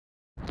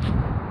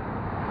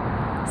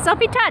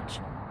Sophie, touch.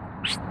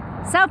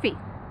 Sophie.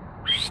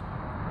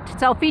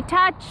 Sophie,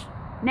 touch.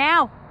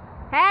 Now.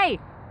 Hey.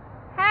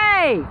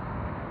 Hey.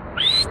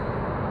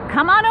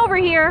 Come on over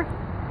here.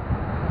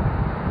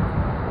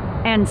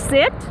 And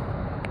sit.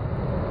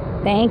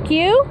 Thank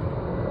you.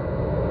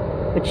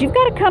 But you've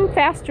got to come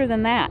faster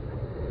than that.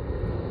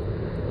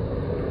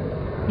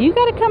 You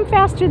got to come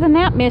faster than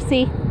that,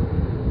 Missy.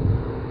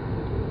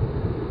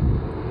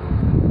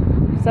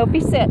 Sophie,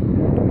 sit.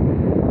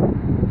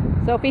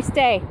 Sophie,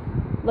 stay.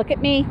 Look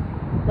at me.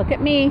 Look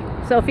at me.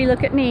 Sophie,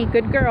 look at me.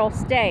 Good girl.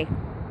 Stay.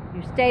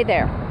 You stay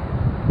there.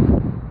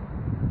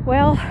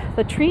 Well,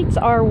 the treats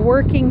are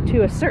working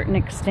to a certain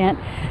extent.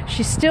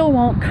 She still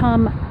won't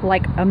come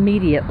like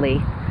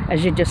immediately,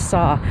 as you just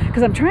saw,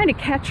 because I'm trying to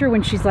catch her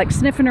when she's like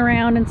sniffing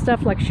around and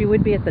stuff like she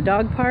would be at the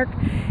dog park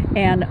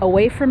and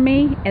away from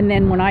me. And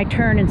then when I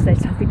turn and say,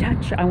 Sophie,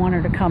 touch, I want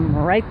her to come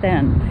right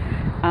then,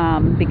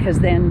 because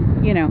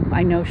then, you know,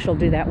 I know she'll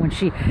do that when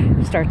she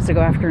starts to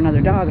go after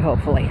another dog,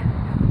 hopefully.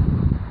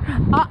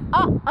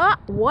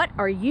 What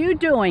are you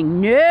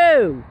doing?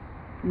 No.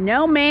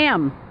 No,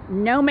 ma'am.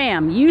 No,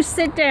 ma'am. You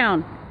sit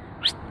down.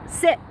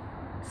 Sit.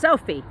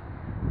 Sophie.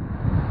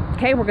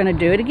 Okay, we're going to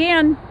do it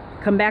again.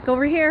 Come back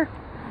over here.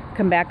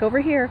 Come back over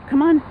here.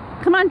 Come on.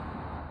 Come on.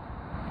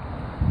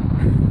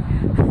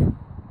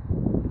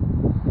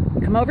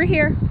 Come over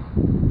here.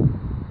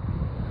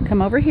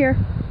 Come over here.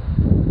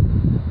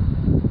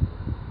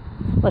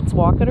 Let's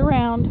walk it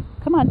around.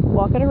 Come on,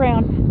 walk it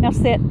around. Now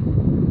sit.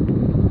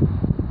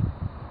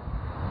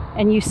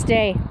 And you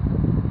stay.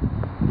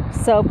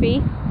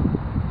 Sophie.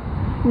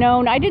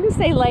 No, I didn't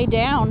say lay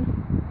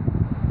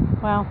down.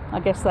 Well, I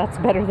guess that's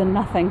better than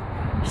nothing.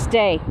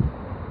 Stay.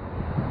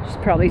 She's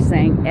probably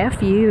saying,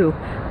 F you.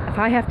 If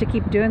I have to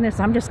keep doing this,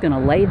 I'm just going to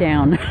lay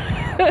down.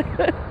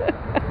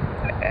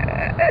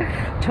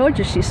 Told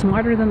you, she's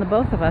smarter than the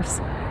both of us.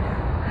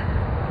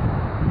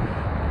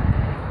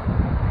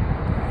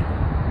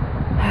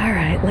 All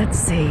right, let's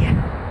see.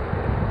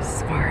 This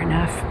is far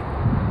enough.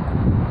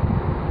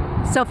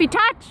 Sophie,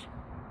 touch.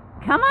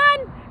 Come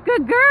on.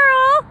 Good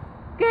girl.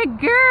 Good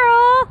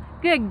girl.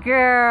 Good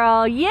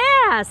girl.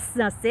 Yes.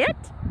 Now sit.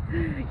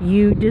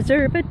 You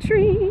deserve a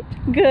treat.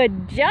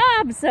 Good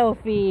job,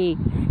 Sophie.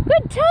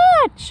 Good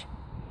touch.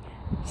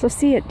 So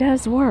see, it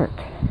does work.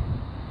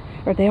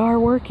 Or they are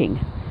working.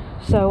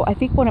 So I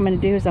think what I'm going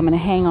to do is I'm going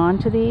to hang on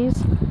to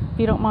these, if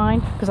you don't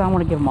mind, because I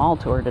want to give them all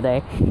to her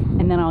today.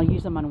 And then I'll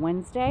use them on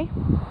Wednesday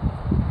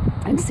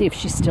and see if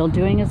she's still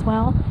doing as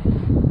well.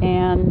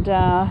 And,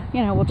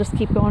 you know, we'll just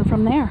keep going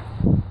from there.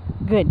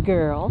 Good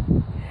girl.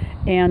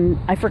 And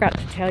I forgot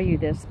to tell you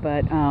this,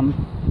 but,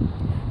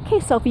 okay,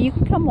 Sophie, you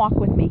can come walk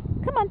with me.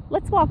 Come on,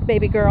 let's walk,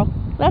 baby girl.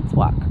 Let's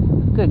walk.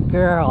 Good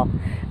girl.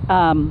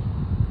 I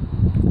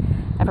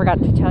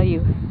forgot to tell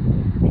you,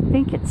 I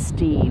think it's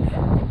Steve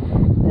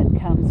that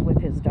comes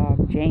with his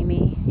dog,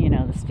 Jamie. You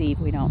know, the Steve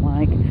we don't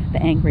like,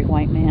 the angry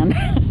white man.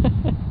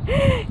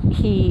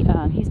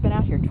 He's been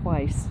out here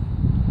twice.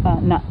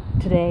 Not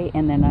today,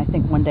 and then I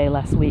think one day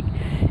last week.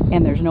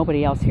 And there's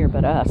nobody else here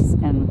but us.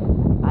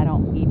 And I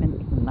don't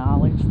even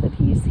acknowledge that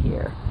he's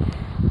here,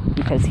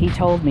 because he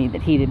told me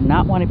that he did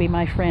not want to be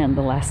my friend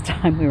the last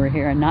time we were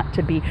here, and not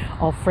to be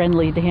all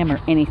friendly to him or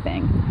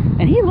anything.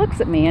 And he looks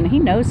at me and he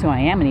knows who I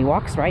am, and he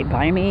walks right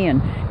by me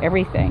and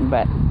everything,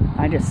 but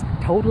I just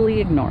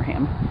totally ignore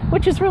him,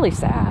 which is really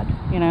sad,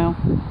 you know.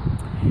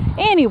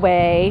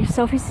 Anyway,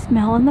 Sophie's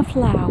smelling the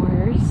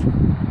flowers.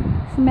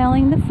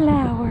 Smelling the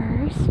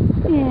flowers.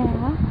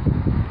 Yeah.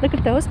 Look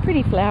at those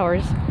pretty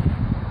flowers.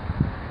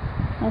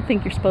 I don't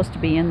think you're supposed to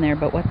be in there,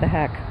 but what the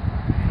heck.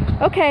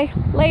 Okay,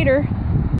 later.